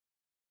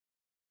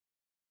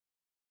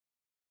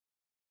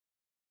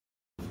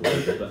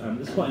words, but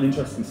there's quite an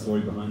interesting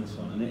story behind this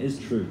one, and it is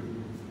true.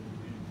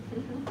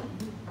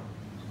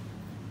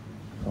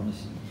 I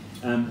promise you.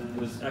 It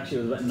was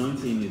about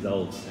 19 years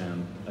old,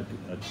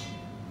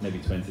 maybe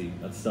 20.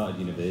 I'd started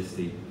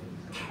university.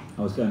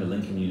 I was going to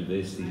Lincoln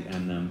University,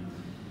 and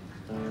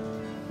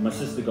my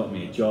sister got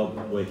me a job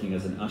working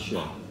as an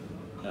usher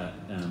at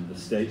the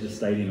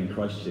stadium in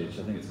Christchurch.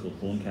 I think it's called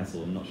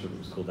Horncastle. I'm not sure if it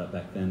was called that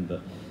back then,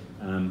 but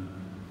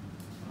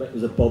it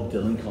was a Bob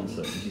Dylan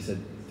concert, and she said,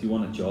 "Do you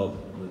want a job?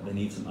 They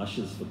need some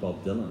ushers for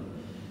Bob Dylan."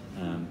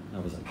 I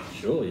was like,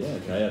 "Sure, yeah,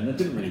 okay." And I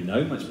didn't really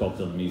know much Bob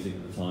Dylan music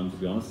at the time, to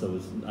be honest.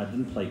 I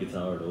didn't play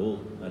guitar at all.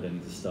 I'd only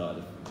just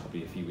started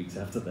probably a few weeks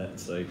after that,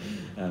 so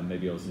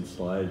maybe I was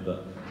inspired.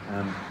 But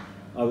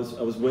I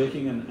was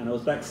working, and I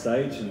was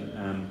backstage,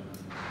 and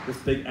this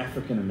big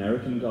African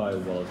American guy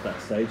was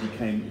backstage. He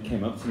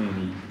came up to me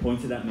and he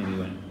pointed at me and he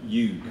went,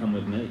 "You come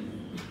with me."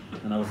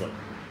 And I was like,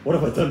 "What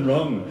have I done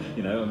wrong?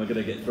 You know, am I going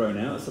to get thrown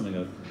out or something?"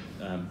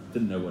 I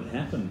didn't know what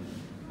happened.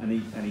 And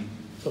he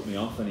took me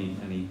off, and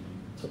he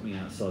took me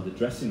outside the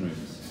dressing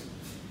rooms,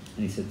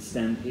 and he said,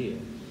 "Stand here.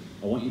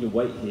 I want you to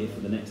wait here for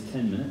the next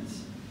 10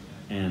 minutes,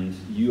 and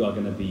you are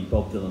going to be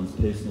Bob Dylan's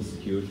personal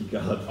security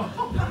guard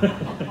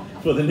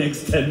for the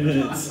next 10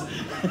 minutes.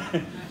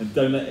 And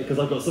don't let, because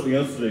I've got something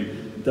else to do,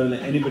 don't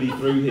let anybody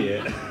through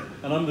here."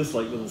 And I'm this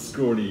like little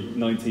scrawny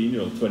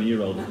 19-year-old,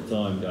 20-year-old at the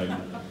time going,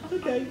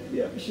 "Okay,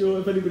 yeah, sure,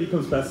 if anybody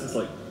comes past that's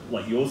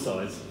like your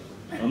size,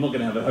 I'm not going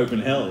to have a hope in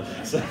hell."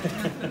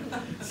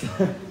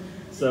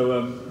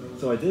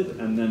 So I did,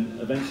 and then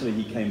eventually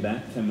he came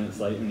back 10 minutes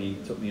later and he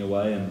took me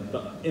away.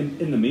 But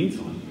in the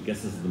meantime, I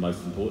guess this is the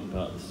most important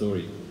part of the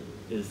story,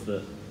 is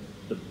that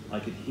I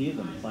could hear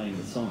them playing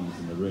the songs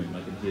in the room.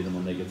 I could hear them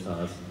on their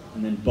guitars,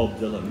 and then Bob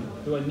Dylan,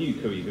 who I knew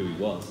who he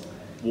was,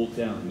 walked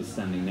out and was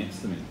standing next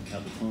to me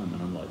at the time,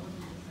 and I'm like,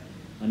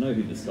 I know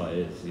who this guy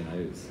is, you know,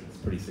 it's a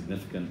pretty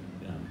significant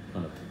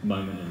kind of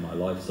moment in my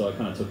life. So I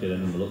kind of took it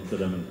in and looked at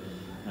him,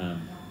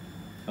 and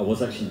I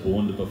was actually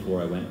warned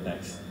before I went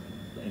back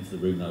into the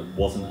room that I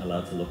wasn't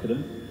allowed to look at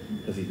him,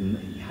 because he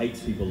hates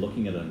people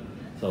looking at him.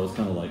 So I was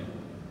kind of like,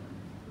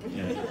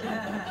 you know,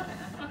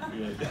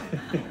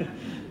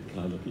 "Can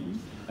I look at you?"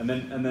 And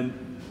then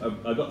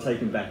I got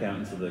taken back out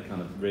into the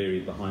kind of rear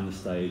area behind the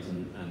stage,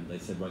 and they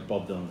said, "Right,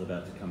 Bob Dylan's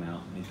about to come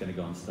out, and he's going to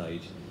go on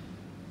stage.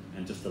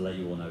 And just to let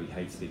you all know, he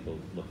hates people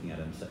looking at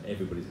him, so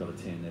everybody's got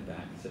to turn their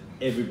back." So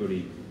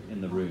everybody in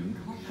the room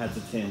had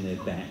to turn their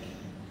back,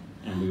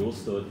 and we all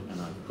stood, and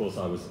of course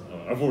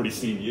I've already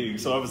seen you,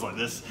 so I was like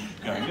this,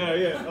 going,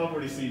 yeah, I've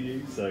already seen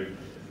you, so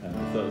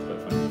that was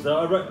quite funny. So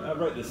I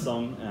wrote this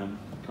song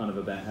kind of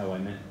about how I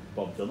met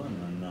Bob Dylan,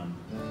 and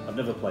I've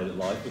never played it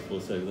live before,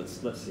 so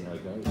let's see how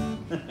it goes.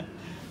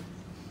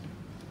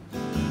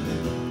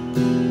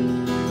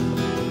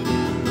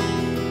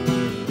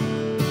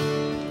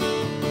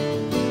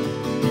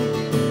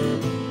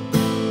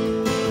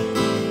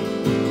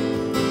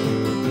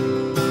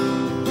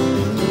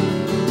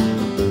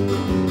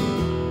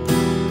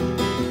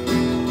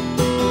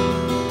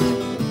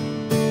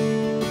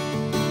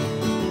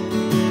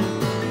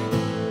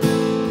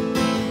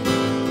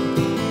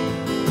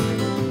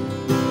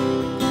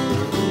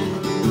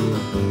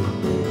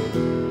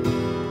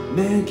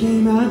 Man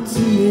came up to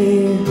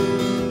me,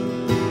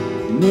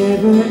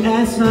 never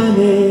asked my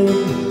name,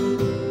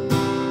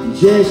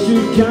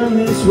 gestured, "Come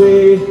this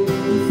way,"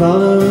 and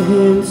followed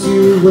him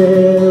to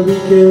where we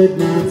could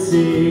not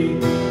see.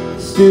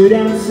 Stood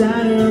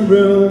outside a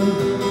room,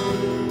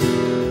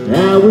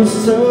 I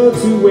was told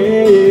to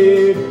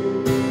wait,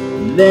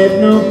 let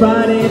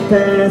nobody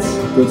pass,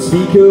 don't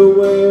speak a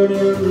word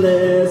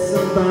unless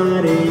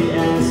somebody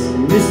asks.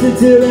 "Mr.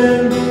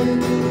 Dylan,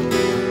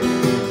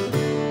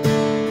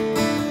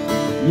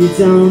 you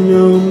don't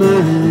know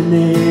my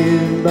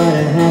name, but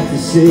I have to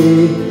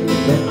say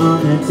that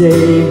on that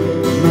day,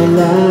 my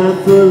life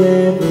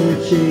forever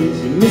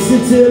changed. Mr.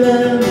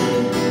 Dylan,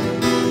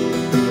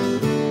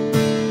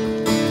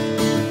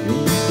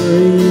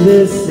 were you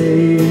the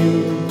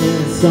same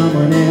as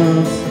someone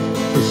else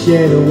to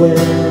share away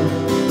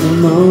the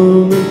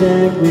moment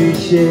that we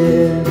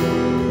shared?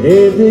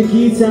 If the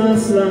guitar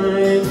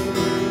slide,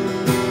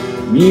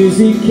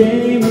 music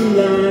came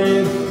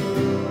alive.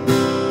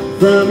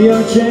 From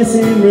your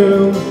dressing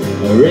room,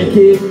 I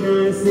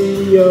recognize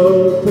the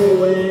old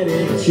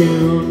poetic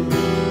tune,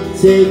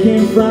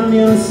 taken from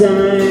your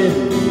side,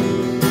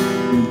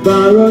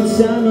 borrowed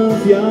some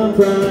of your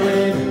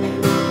pride,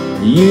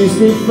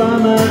 used it for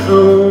my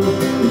own,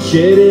 and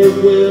shared it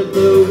with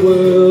the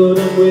world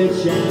in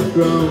which I've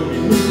grown.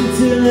 And listen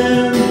to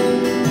them,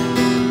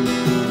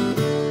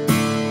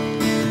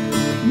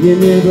 you're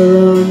never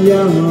on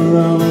your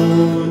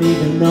own,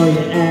 even though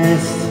you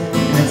asked,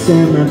 I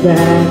turned my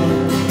back.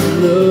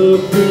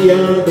 Look the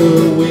other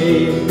way,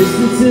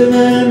 listen to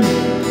them.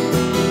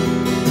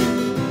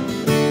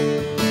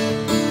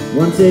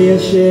 One day I'll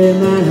share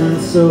my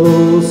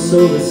soul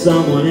so that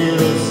someone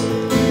else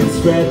can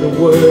spread the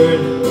word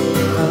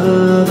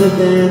other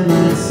than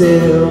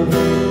myself.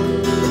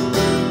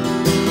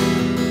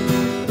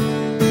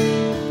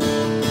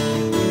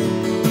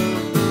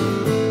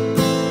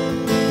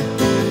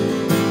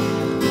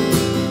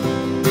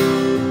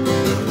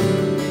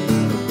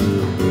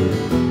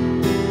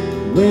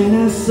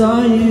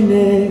 saw you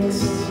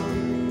next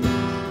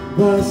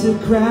was a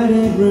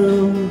crowded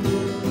room.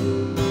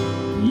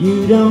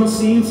 You don't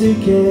seem to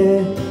care.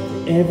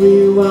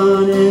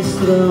 Everyone is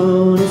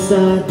thrown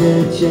aside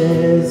their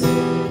chairs,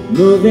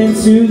 moving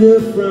to the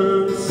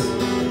front.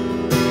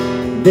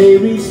 They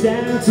reached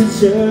out to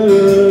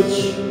touch.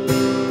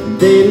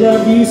 They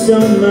love you so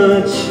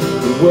much.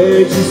 The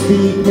words you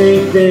speak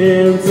make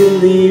them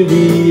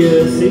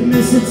delirious. Hey,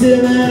 Mr.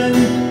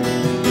 Dylan,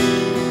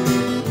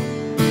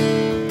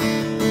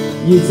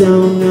 you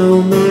don't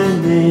know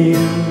my name.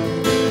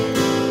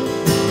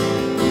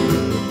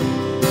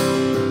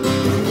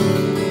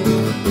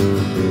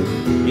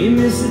 Hey,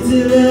 Mr.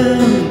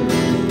 Dylan,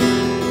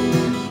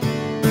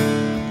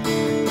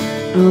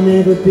 I'll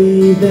never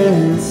be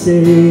the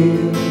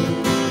same.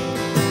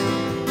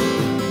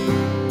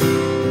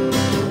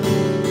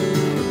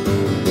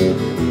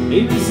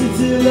 Hey, Mr.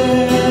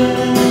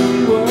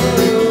 Dylan, whoa,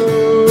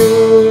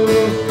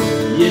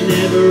 you're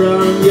never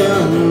on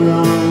your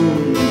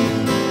own.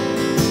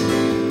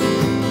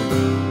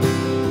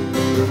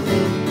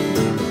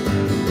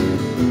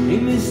 Hey,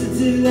 Mr.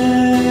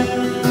 Dylan,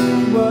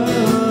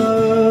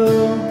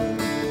 whoa,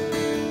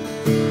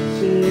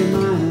 share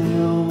my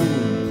own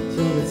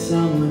so that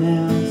someone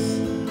else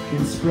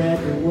can spread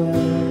the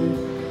word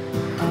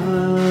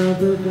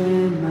other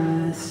than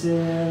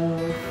myself.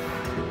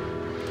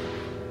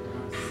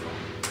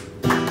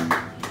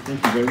 Thank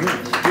you very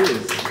much.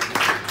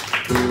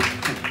 Cheers.